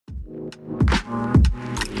Welcome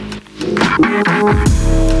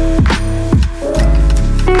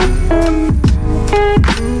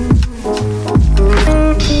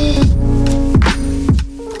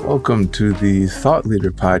to the Thought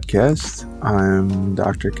Leader Podcast. I'm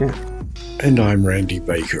Dr. Kent. And I'm Randy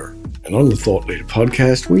Baker. And on the Thought Leader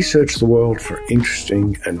Podcast, we search the world for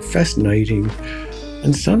interesting and fascinating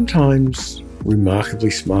and sometimes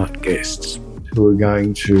remarkably smart guests who are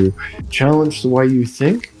going to challenge the way you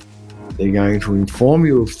think. They're going to inform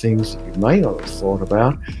you of things that you may not have thought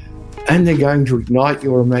about, and they're going to ignite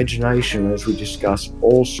your imagination as we discuss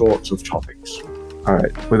all sorts of topics. All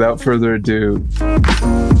right, without further ado.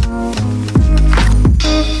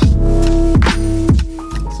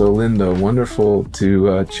 So Linda, wonderful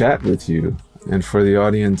to chat with you. And for the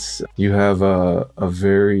audience, you have a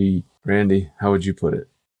very, Randy, how would you put it?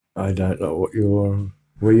 I don't know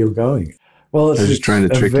where you're going. Well, it's just trying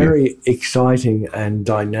to trick a very exciting and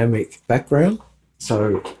dynamic background.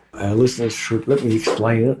 So our listeners should, let me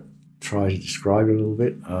explain it, try to describe it a little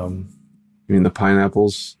bit. You mean the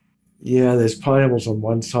pineapples? Yeah, there's pineapples on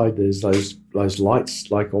one side. There's those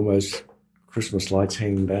lights, like almost Christmas lights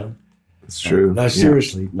hanging down. It's true. No,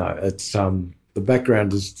 seriously, no. It's the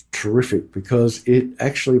background is terrific because it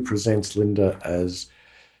actually presents Linda as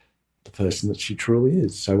the person that she truly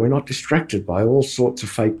is. So we're not distracted by all sorts of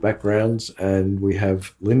fake backgrounds, and we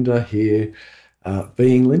have Linda here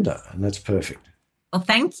being Linda, and that's perfect. Well,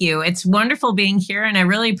 thank you. It's wonderful being here, and I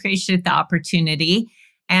really appreciate the opportunity,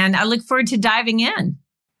 and I look forward to diving in.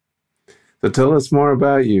 So tell us more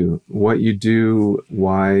about you, what you do,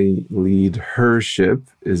 why leadership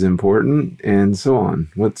is important, and so on.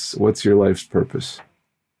 What's your life's purpose?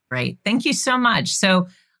 Great. Thank you so much. So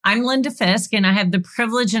I'm Linda Fisk, and I have the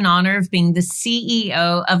privilege and honor of being the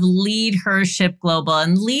CEO of Leadership Global.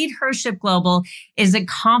 And Leadership Global is a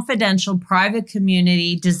confidential private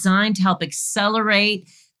community designed to help accelerate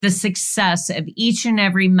the success of each and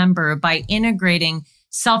every member by integrating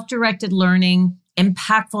self-directed learning,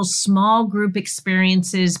 impactful small group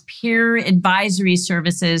experiences, peer advisory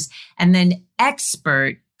services, and then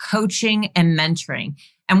expert coaching and mentoring.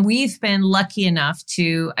 And we've been lucky enough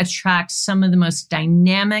to attract some of the most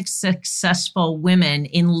dynamic, successful women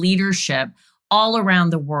in leadership all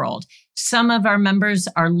around the world. Some of our members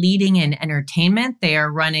are leading in entertainment. They are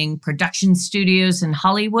running production studios in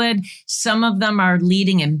Hollywood. Some of them are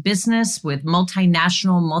leading in business with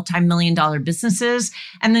multinational, multi-million-dollar businesses.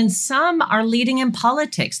 And then some are leading in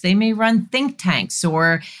politics. They may run think tanks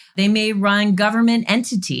or they may run government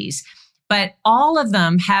entities. But all of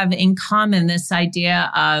them have in common this idea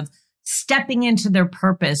of stepping into their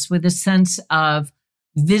purpose with a sense of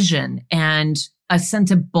vision and a sense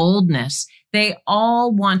of boldness. They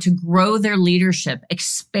all want to grow their leadership,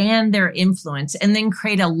 expand their influence, and then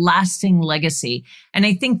create a lasting legacy. And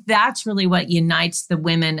I think that's really what unites the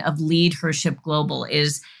women of Leadership Global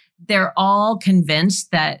is they're all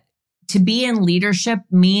convinced that to be in leadership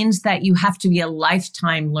means that you have to be a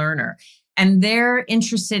lifetime learner. And they're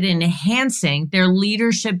interested in enhancing their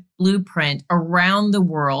leadership blueprint around the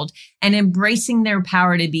world and embracing their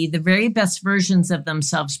power to be the very best versions of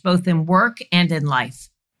themselves, both in work and in life.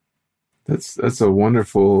 That's a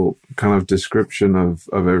wonderful kind of description of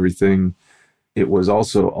everything. It was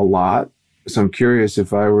also a lot. So I'm curious,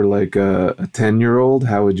 if I were like a 10-year-old,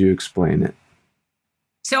 how would you explain it?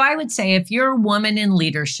 So I would say if you're a woman in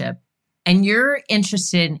leadership and you're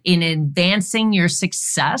interested in advancing your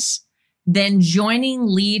success, then joining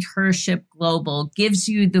Leadership Global gives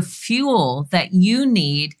you the fuel that you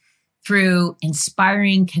need through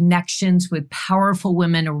inspiring connections with powerful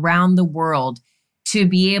women around the world to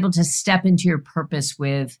be able to step into your purpose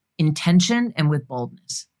with intention and with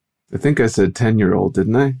boldness. I think I said 10-year-old,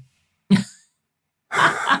 didn't I?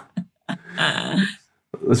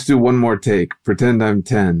 Let's do one more take. Pretend I'm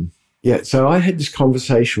 10. Yeah, so I had this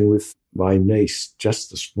conversation with my niece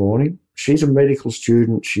just this morning. She's a medical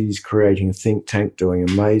student. She's creating a think tank, doing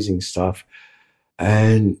amazing stuff.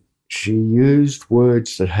 And she used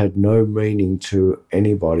words that had no meaning to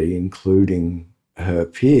anybody, including her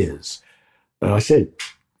peers. And I said,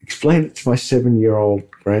 explain it to my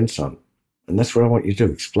 7-year-old grandson. And that's what I want you to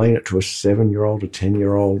do. Explain it to a 7-year-old, a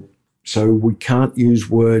 10-year-old. So we can't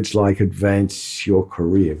use words like advance your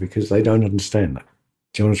career because they don't understand that.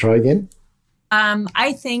 Do you want to try again?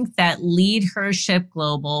 I think that Leadership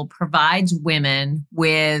Global provides women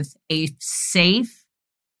with a safe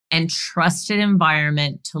and trusted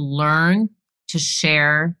environment to learn, to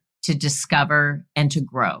share, to discover, and to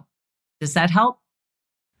grow. Does that help?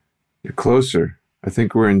 You're closer. I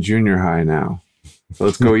think we're in junior high now. So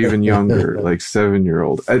let's go even younger, like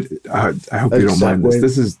 7-year-old. I hope you don't mind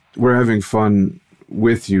this. We're having fun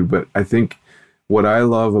with you, but I think What I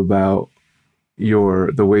love about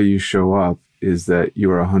the way you show up is that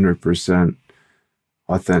you are 100%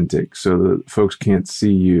 authentic. So the folks can't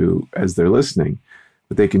see you as they're listening,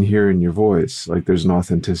 but they can hear in your voice, like there's an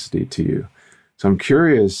authenticity to you. So I'm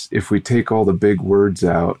curious, if we take all the big words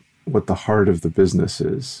out, what the heart of the business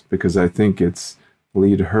is, because I think it's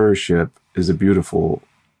Lead Hership is a beautiful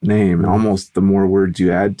name. Almost the more words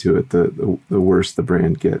you add to it, the worse the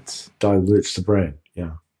brand gets. Dilutes the brand,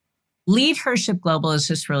 yeah. Lead Hership Global is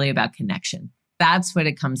just really about connection. That's what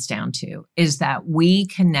it comes down to, is that we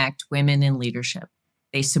connect women in leadership.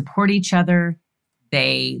 They support each other.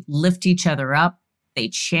 They lift each other up. They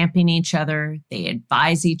champion each other. They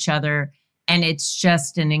advise each other. And it's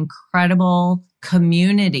just an incredible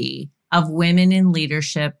community of women in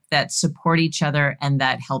leadership that support each other and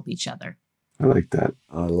that help each other. I like that.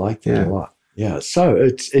 I like that a lot. Yeah. So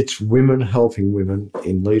it's women helping women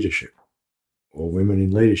in leadership, or women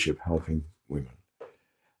in leadership helping women.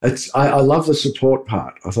 I love the support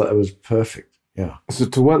part. I thought that was perfect. Yeah. So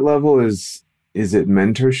to what level is it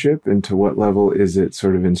mentorship, and to what level is it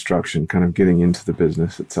sort of instruction, kind of getting into the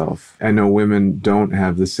business itself? I know women don't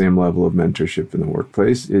have the same level of mentorship in the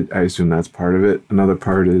workplace. I assume that's part of it. Another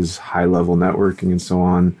part is high level networking and so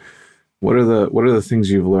on. What are the things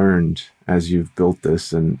you've learned as you've built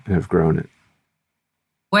this and have grown it?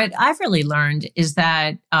 What I've really learned is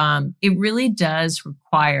that it really does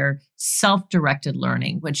require self-directed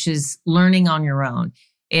learning, which is learning on your own.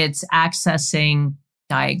 It's accessing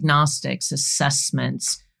diagnostics,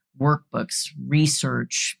 assessments, workbooks,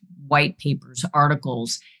 research, white papers,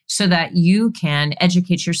 articles, so that you can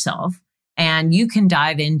educate yourself and you can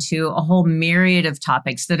dive into a whole myriad of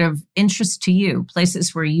topics that are of interest to you,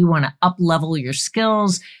 places where you want to up-level your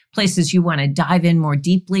skills, places you want to dive in more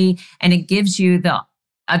deeply, and it gives you the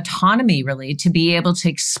autonomy really to be able to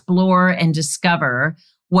explore and discover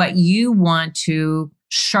what you want to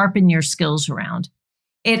sharpen your skills around.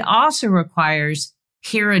 It also requires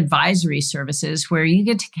peer advisory services where you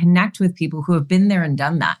get to connect with people who have been there and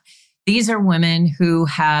done that. These are women who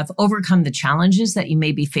have overcome the challenges that you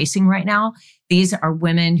may be facing right now. These are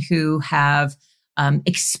women who have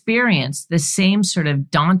experienced the same sort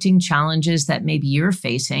of daunting challenges that maybe you're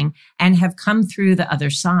facing and have come through the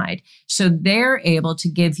other side. So they're able to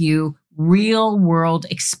give you real world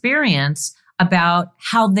experience about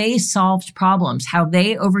how they solved problems, how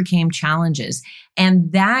they overcame challenges.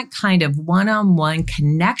 And that kind of one-on-one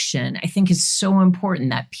connection, I think, is so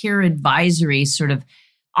important. That peer advisory sort of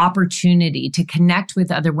opportunity to connect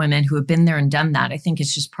with other women who have been there and done that, I think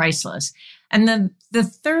is just priceless. And then the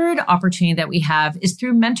third opportunity that we have is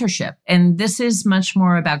through mentorship. And this is much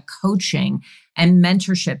more about coaching and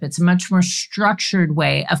mentorship. It's a much more structured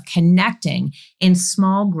way of connecting in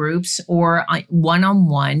small groups or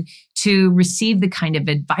one-on-one to receive the kind of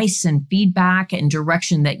advice and feedback and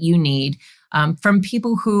direction that you need from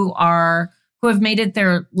people who have made it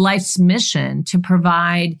their life's mission to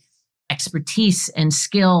provide expertise and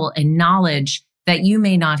skill and knowledge that you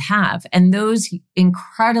may not have. And those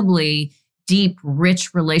incredibly deep,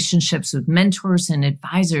 rich relationships with mentors and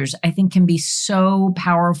advisors, I think, can be so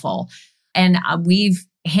powerful. And we've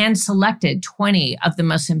hand-selected 20 of the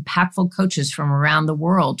most impactful coaches from around the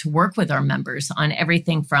world to work with our members on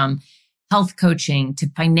everything from health coaching to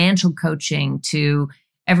financial coaching to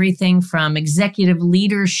everything from executive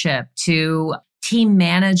leadership to team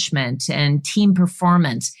management and team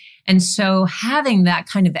performance. And so having that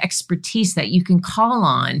kind of expertise that you can call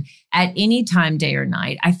on at any time, day or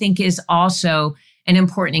night, I think is also an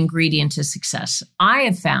important ingredient to success. I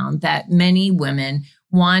have found that many women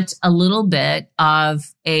want a little bit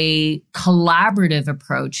of a collaborative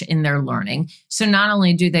approach in their learning. So not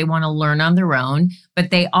only do they want to learn on their own,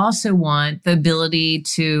 but they also want the ability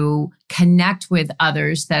to connect with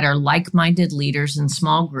others that are like-minded leaders in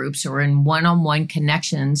small groups or in one-on-one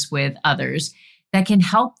connections with others that can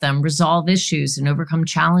help them resolve issues and overcome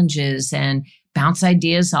challenges and bounce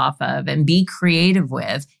ideas off of and be creative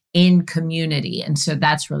with in community. And so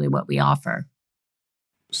that's really what we offer.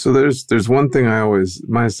 So there's one thing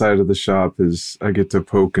my side of the shop is I get to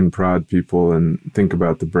poke and prod people and think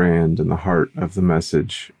about the brand and the heart of the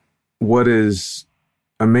message. What is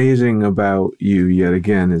amazing about you, yet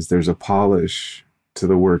again, is there's a polish to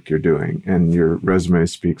the work you're doing, and your resume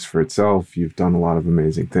speaks for itself. You've done a lot of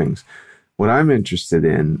amazing things. What I'm interested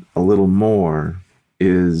in a little more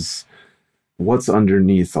is what's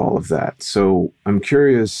underneath all of that. So I'm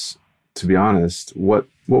curious, to be honest, what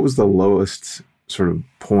was the lowest sort of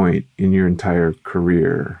point in your entire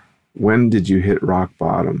career? When did you hit rock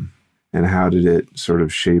bottom, and how did it sort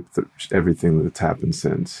of shape everything that's happened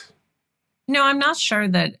since? No, I'm not sure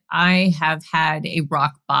that I have had a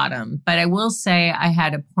rock bottom, but I will say I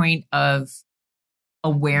had a point of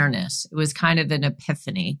awareness. It was kind of an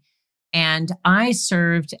epiphany. And I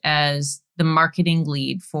served as the marketing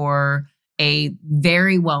lead for a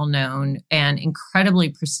very well-known and incredibly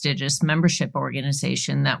prestigious membership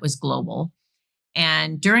organization that was global.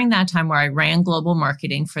 And during that time where I ran global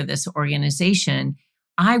marketing for this organization,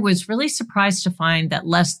 I was really surprised to find that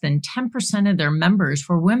less than 10% of their members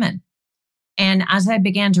were women. And as I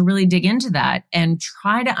began to really dig into that and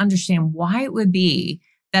try to understand why it would be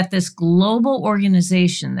that this global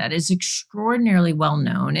organization that is extraordinarily well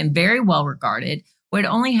known and very well regarded would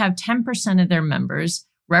only have 10% of their members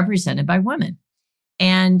represented by women.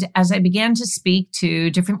 And as I began to speak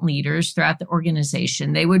to different leaders throughout the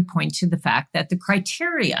organization, they would point to the fact that the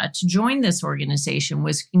criteria to join this organization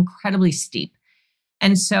was incredibly steep.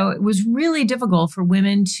 And so it was really difficult for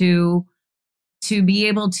women to be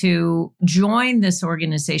able to join this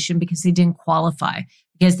organization because they didn't qualify,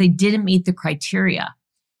 because they didn't meet the criteria.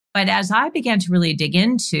 But as I began to really dig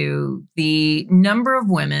into the number of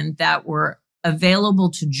women that were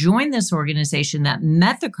available to join this organization that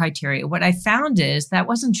met the criteria, what I found is that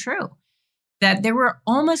wasn't true, that there were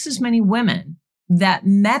almost as many women that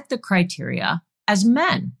met the criteria as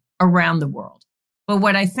men around the world. But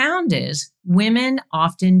what I found is women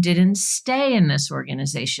often didn't stay in this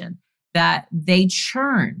organization, that they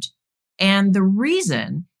churned. And the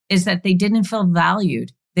reason is that they didn't feel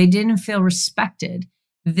valued. They didn't feel respected.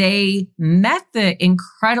 They met the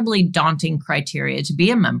incredibly daunting criteria to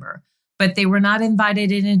be a member, but they were not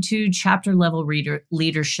invited into chapter level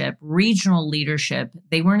leadership, regional leadership.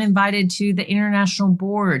 They weren't invited to the international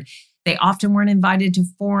board. They often weren't invited to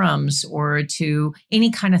forums or to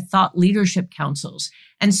any kind of thought leadership councils.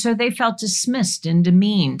 And so they felt dismissed and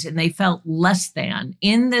demeaned, and they felt less than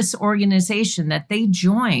in this organization that they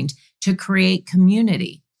joined to create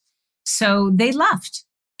community. So they left.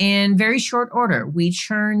 In very short order, we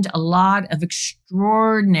churned a lot of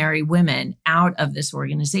extraordinary women out of this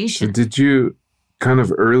organization. So did you kind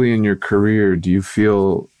of early in your career, do you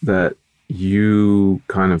feel that you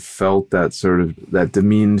kind of felt that sort of that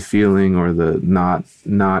demeaned feeling, or the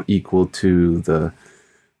not equal to, the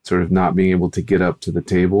sort of not being able to get up to the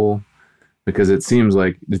table? Because it seems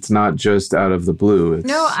like it's not just out of the blue.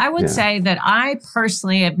 No, I would say that I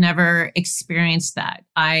personally have never experienced that.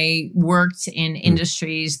 I worked in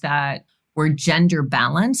industries that were gender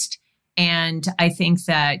balanced. And I think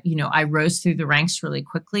that, I rose through the ranks really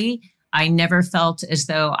quickly. I never felt as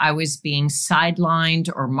though I was being sidelined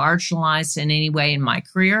or marginalized in any way in my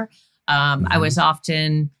career. I was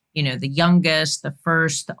often, the youngest, the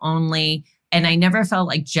first, the only. And I never felt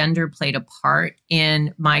like gender played a part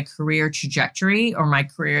in my career trajectory or my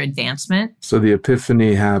career advancement. So the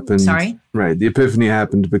epiphany happened. Sorry? Right. The epiphany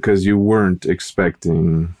happened because you weren't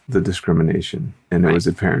expecting the discrimination and it was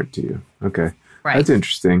apparent to you. Okay. Right. That's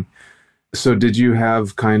interesting. So did you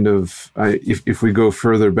have kind of, if we go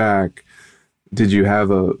further back, did you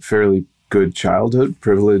have a fairly good childhood,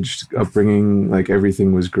 privileged upbringing, like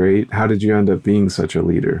everything was great? How did you end up being such a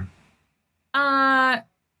leader?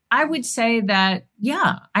 I would say that,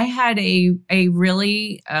 I had a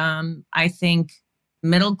really, I think,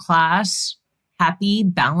 middle class, happy,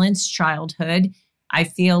 balanced childhood. I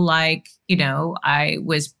feel like, I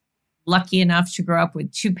was lucky enough to grow up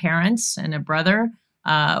with two parents and a brother.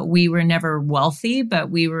 We were never wealthy,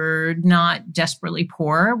 but we were not desperately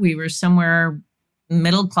poor. We were somewhere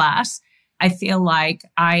middle class. I feel like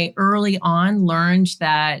I early on learned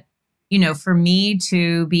that, for me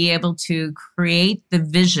to be able to create the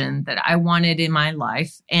vision that I wanted in my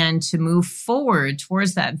life and to move forward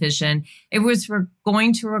towards that vision, it was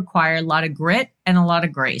going to require a lot of grit and a lot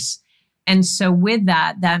of grace. And so with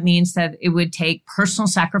that means that it would take personal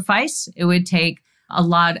sacrifice. It would take a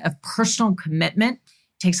lot of personal commitment.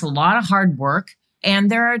 It takes a lot of hard work.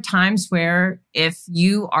 And there are times where if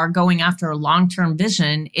you are going after a long-term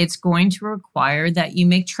vision, it's going to require that you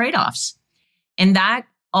make trade-offs. And that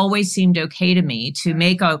always seemed okay to me, to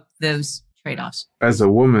make up those trade-offs. As a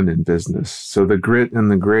woman in business, so the grit and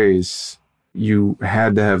the grace, you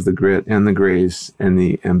had to have the grit and the grace and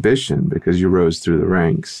the ambition because you rose through the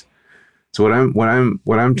ranks. So what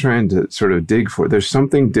I'm trying to sort of dig for, there's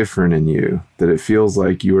something different in you that it feels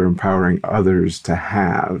like you are empowering others to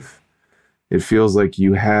have. It feels like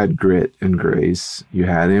you had grit and grace, you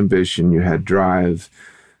had ambition, you had drive,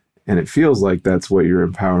 and it feels like that's what you're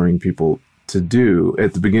empowering people to do.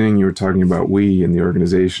 At the beginning, you were talking about we and the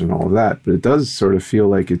organization and all of that, but it does sort of feel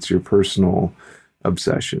like it's your personal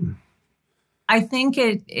obsession. I think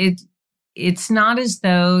it it's not as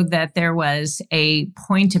though that there was a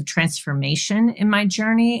point of transformation in my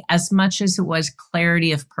journey as much as it was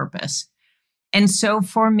clarity of purpose. And so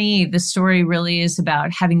for me, the story really is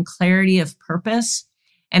about having clarity of purpose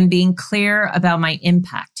and being clear about my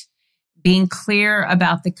impact, being clear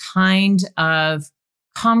about the kind of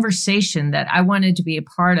conversation that I wanted to be a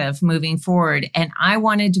part of moving forward. And I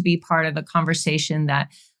wanted to be part of a conversation that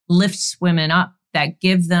lifts women up, that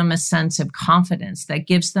gives them a sense of confidence, that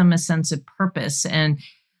gives them a sense of purpose, and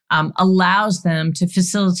allows them to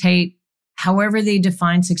facilitate however they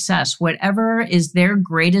define success, whatever is their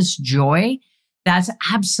greatest joy. That's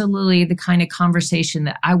absolutely the kind of conversation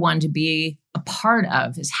that I want to be a part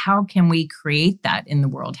of, is how can we create that in the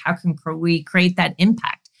world? How can we create that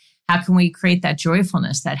impact? How can we create that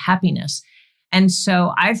joyfulness, that happiness? And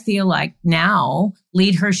so I feel like now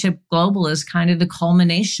Lead Hership Global is kind of the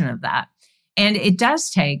culmination of that. And it does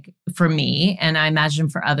take, for me, and I imagine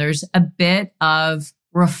for others, a bit of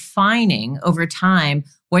refining over time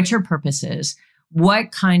what your purpose is,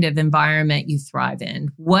 what kind of environment you thrive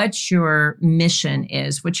in, what your mission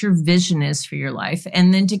is, what your vision is for your life,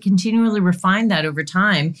 and then to continually refine that over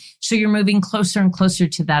time so you're moving closer and closer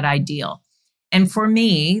to that ideal. And for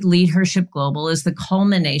me, Lead Hership Global is the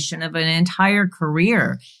culmination of an entire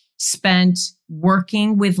career spent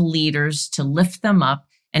working with leaders to lift them up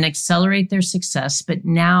and accelerate their success. But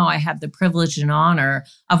now I have the privilege and honor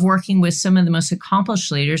of working with some of the most accomplished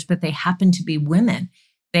leaders, but they happen to be women.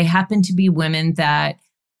 They happen to be women that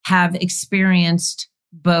have experienced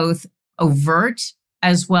both overt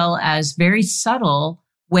as well as very subtle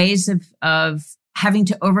ways of having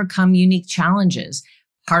to overcome unique challenges,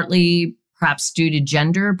 partly perhaps due to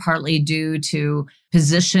gender, partly due to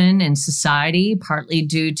position in society, partly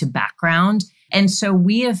due to background. And so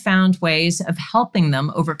we have found ways of helping them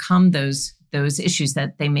overcome those issues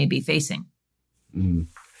that they may be facing. Mm.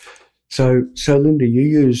 So Linda, you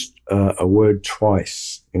used a word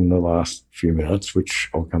twice in the last few minutes, which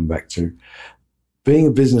I'll come back to. Being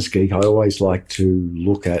a business geek, I always like to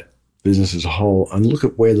look at business as a whole and look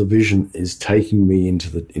at where the vision is taking me into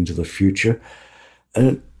the future. And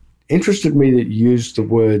it interested me that you used the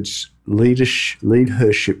words Lead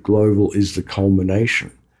Hership Global is the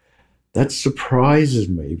culmination. That surprises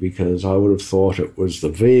me because I would have thought it was the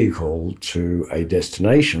vehicle to a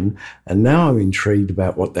destination, and now I'm intrigued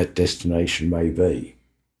about what that destination may be.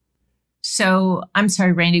 So I'm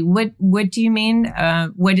sorry, Randy, what do you mean?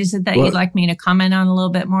 What is it that you'd like me to comment on a little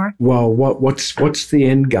bit more? Well, what's the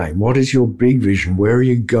end game? What is your big vision? Where are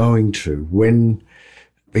you going to? When?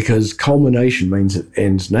 Because culmination means it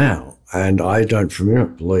ends now. And I don't for a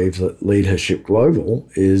minute believe that Lead Hership Global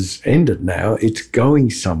is ended now. It's going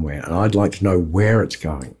somewhere, and I'd like to know where it's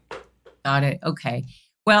going. Got it. Okay.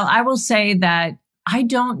 Well, I will say that I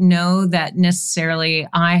don't know that necessarily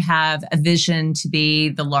I have a vision to be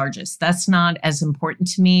the largest. That's not as important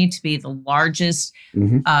to me to be the largest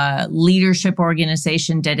leadership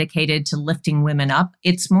organization dedicated to lifting women up.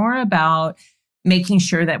 It's more about making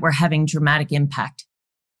sure that we're having dramatic impact.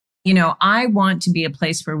 You know, I want to be a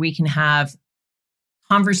place where we can have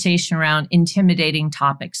conversation around intimidating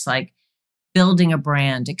topics like building a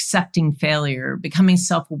brand, accepting failure, becoming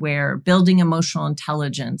self-aware, building emotional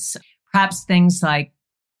intelligence, perhaps things like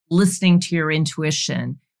listening to your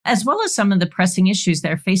intuition, as well as some of the pressing issues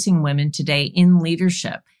that are facing women today in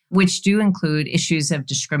leadership, which do include issues of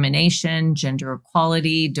discrimination, gender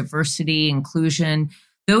equality, diversity, inclusion.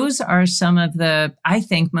 Those are some of the, I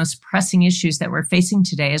think, most pressing issues that we're facing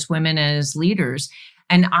today as women, as leaders.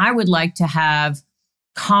 And I would like to have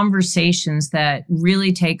conversations that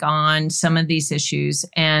really take on some of these issues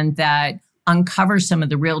and that uncover some of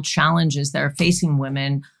the real challenges that are facing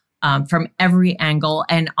women from every angle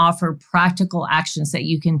and offer practical actions that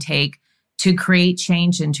you can take to create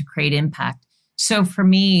change and to create impact. So for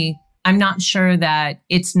me, I'm not sure that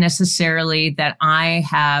it's necessarily that I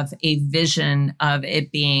have a vision of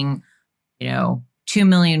it being, 2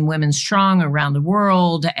 million women strong around the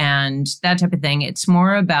world and that type of thing. It's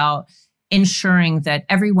more about ensuring that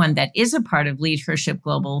everyone that is a part of Lead Hership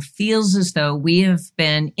Global feels as though we have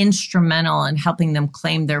been instrumental in helping them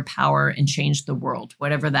claim their power and change the world,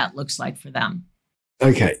 whatever that looks like for them.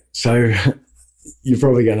 Okay, so you're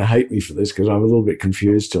probably going to hate me for this because I'm a little bit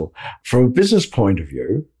confused still. From a business point of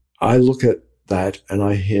view, I look at that and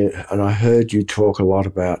I heard you talk a lot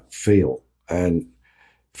about feel, and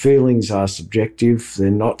feelings are subjective.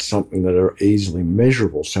 They're not something that are easily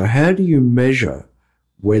measurable. So how do you measure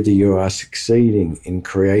whether you are succeeding in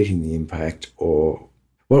creating the impact, or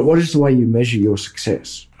what is the way you measure your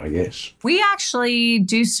success, I guess? We actually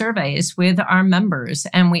do surveys with our members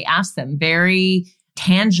and we ask them very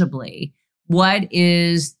tangibly, What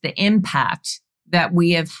is the impact that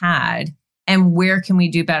we have had, and where can we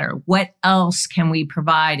do better? What else can we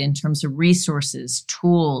provide in terms of resources,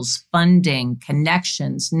 tools, funding,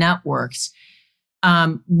 connections, networks?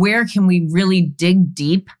 Where can we really dig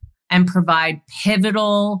deep and provide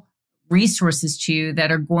pivotal resources to you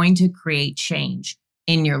that are going to create change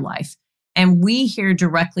in your life? And we hear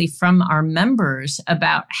directly from our members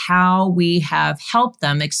about how we have helped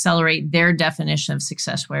them accelerate their definition of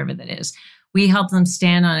success, wherever that is. We help them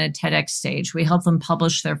stand on a TEDx stage. We help them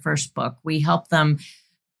publish their first book. We help them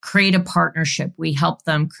create a partnership. We help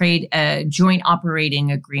them create a joint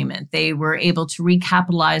operating agreement. They were able to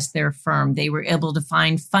recapitalize their firm. They were able to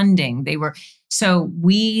find funding. So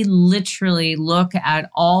we literally look at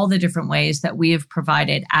all the different ways that we have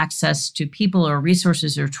provided access to people or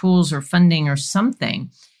resources or tools or funding or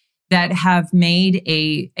something that have made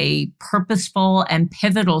a purposeful and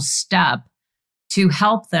pivotal step to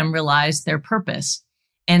help them realize their purpose.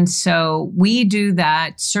 And so we do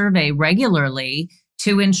that survey regularly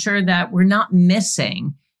to ensure that we're not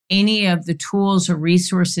missing any of the tools or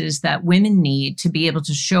resources that women need to be able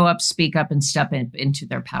to show up, speak up, and step into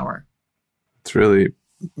their power. It's really,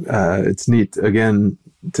 it's neat, again,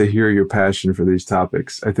 to hear your passion for these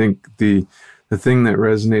topics. I think the thing that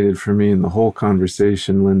resonated for me in the whole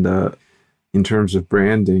conversation, Linda, in terms of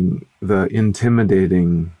branding, the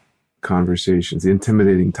intimidating conversations, the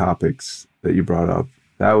intimidating topics that you brought up,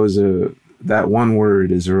 that one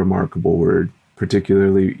word is a remarkable word,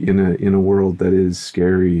 particularly in a world that is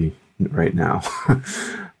scary right now.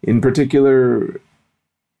 In particular,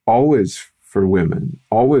 always for women,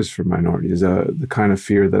 always for minorities, the kind of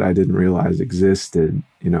fear that I didn't realize existed,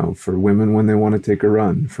 for women when they want to take a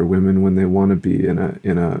run, for women when they want to be in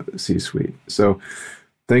a C-suite. So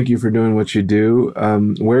thank you for doing what you do.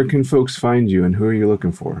 Where can folks find you, and who are you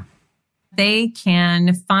looking for? They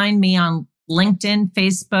can find me on LinkedIn,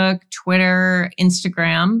 Facebook, Twitter,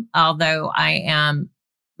 Instagram, although I am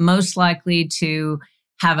most likely to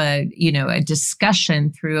have a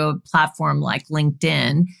discussion through a platform like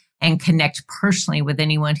LinkedIn and connect personally with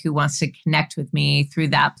anyone who wants to connect with me through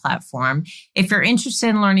that platform. If you're interested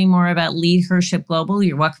in learning more about Lead Hership Global,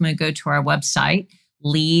 you're welcome to go to our website,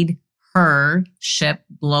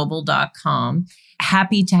 leadhershipglobal.com.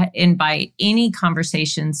 Happy to invite any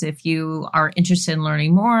conversations if you are interested in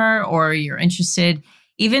learning more, or you're interested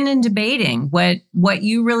even in debating what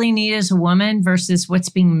you really need as a woman versus what's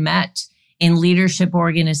being met in leadership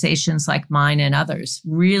organizations like mine and others.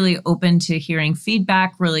 Really open to hearing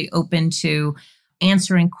feedback, really open to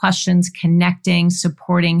answering questions, connecting,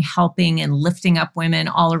 supporting, helping, and lifting up women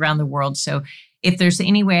all around the world. So if there's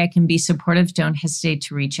any way I can be supportive, don't hesitate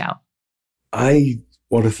to reach out. I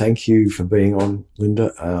want to thank you for being on,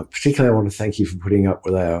 Linda. Particularly, I want to thank you for putting up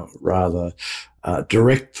with our rather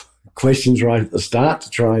direct questions right at the start to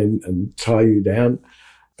try and tie you down.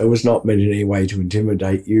 It was not meant in any way to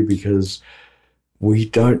intimidate you, because we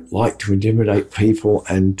don't like to intimidate people,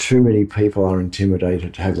 and too many people are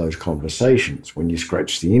intimidated to have those conversations. When you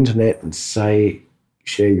scratch the internet and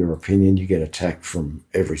share your opinion, you get attacked from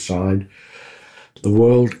every side. The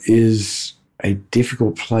world is a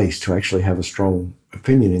difficult place to actually have a strong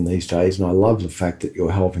opinion in these days, and I love the fact that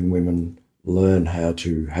you're helping women learn how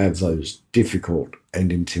to have those difficult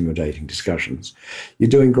and intimidating discussions. You're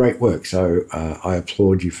doing great work, so I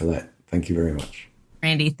applaud you for that. Thank you very much.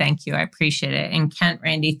 Randy, thank you. I appreciate it. And Kent,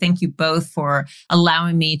 Randy, thank you both for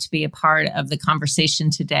allowing me to be a part of the conversation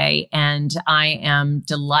today. And I am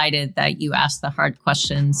delighted that you asked the hard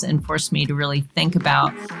questions and forced me to really think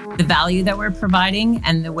about the value that we're providing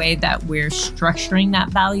and the way that we're structuring that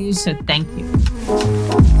value. So thank you.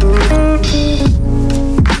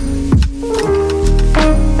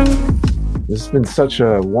 This has been such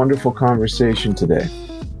a wonderful conversation today.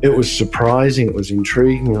 It was surprising, it was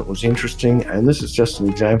intriguing, it was interesting, and this is just an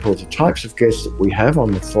example of the types of guests that we have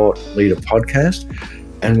on the Thought Leader podcast,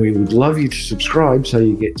 and we would love you to subscribe so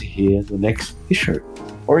you get to hear the next issue.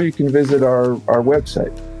 Or you can visit our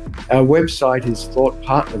website. Our website is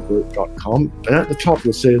thoughtpartnergroup.com, and at the top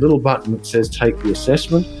you'll see a little button that says Take the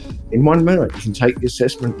Assessment. In 1 minute, you can take the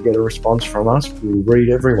assessment and get a response from us. We'll read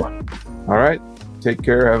everyone. All right. Take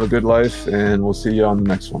care, have a good life, and we'll see you on the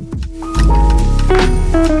next one.